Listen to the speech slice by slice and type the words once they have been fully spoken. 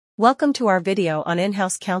Welcome to our video on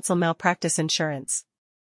In-House Counsel Malpractice Insurance.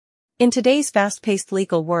 In today's fast-paced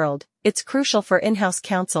legal world, it's crucial for in-house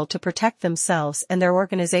counsel to protect themselves and their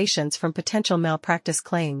organizations from potential malpractice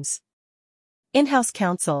claims. In-house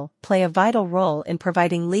counsel play a vital role in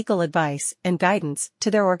providing legal advice and guidance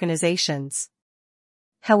to their organizations.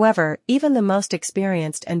 However, even the most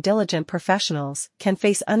experienced and diligent professionals can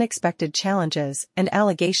face unexpected challenges and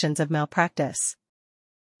allegations of malpractice.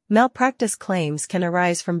 Malpractice claims can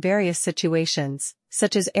arise from various situations,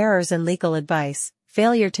 such as errors in legal advice,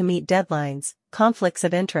 failure to meet deadlines, conflicts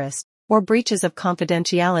of interest, or breaches of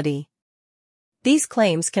confidentiality. These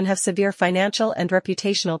claims can have severe financial and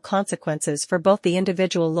reputational consequences for both the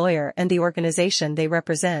individual lawyer and the organization they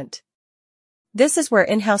represent. This is where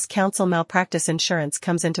in-house counsel malpractice insurance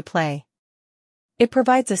comes into play. It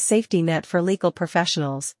provides a safety net for legal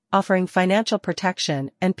professionals, offering financial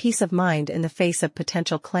protection and peace of mind in the face of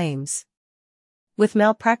potential claims. With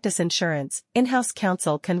malpractice insurance, in-house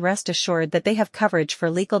counsel can rest assured that they have coverage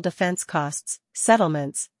for legal defense costs,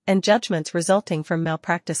 settlements, and judgments resulting from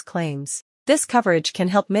malpractice claims. This coverage can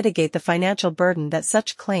help mitigate the financial burden that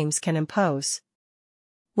such claims can impose.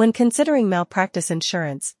 When considering malpractice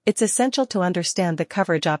insurance, it's essential to understand the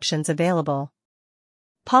coverage options available.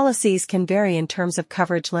 Policies can vary in terms of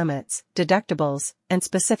coverage limits, deductibles, and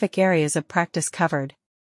specific areas of practice covered.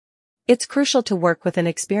 It's crucial to work with an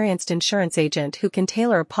experienced insurance agent who can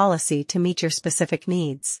tailor a policy to meet your specific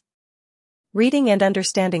needs. Reading and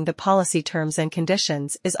understanding the policy terms and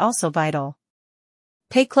conditions is also vital.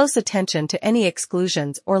 Pay close attention to any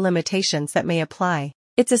exclusions or limitations that may apply.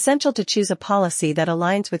 It's essential to choose a policy that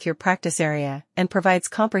aligns with your practice area and provides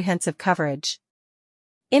comprehensive coverage.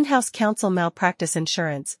 In-house counsel malpractice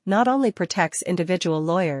insurance not only protects individual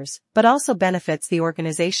lawyers, but also benefits the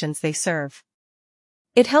organizations they serve.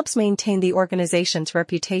 It helps maintain the organization's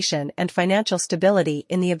reputation and financial stability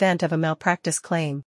in the event of a malpractice claim.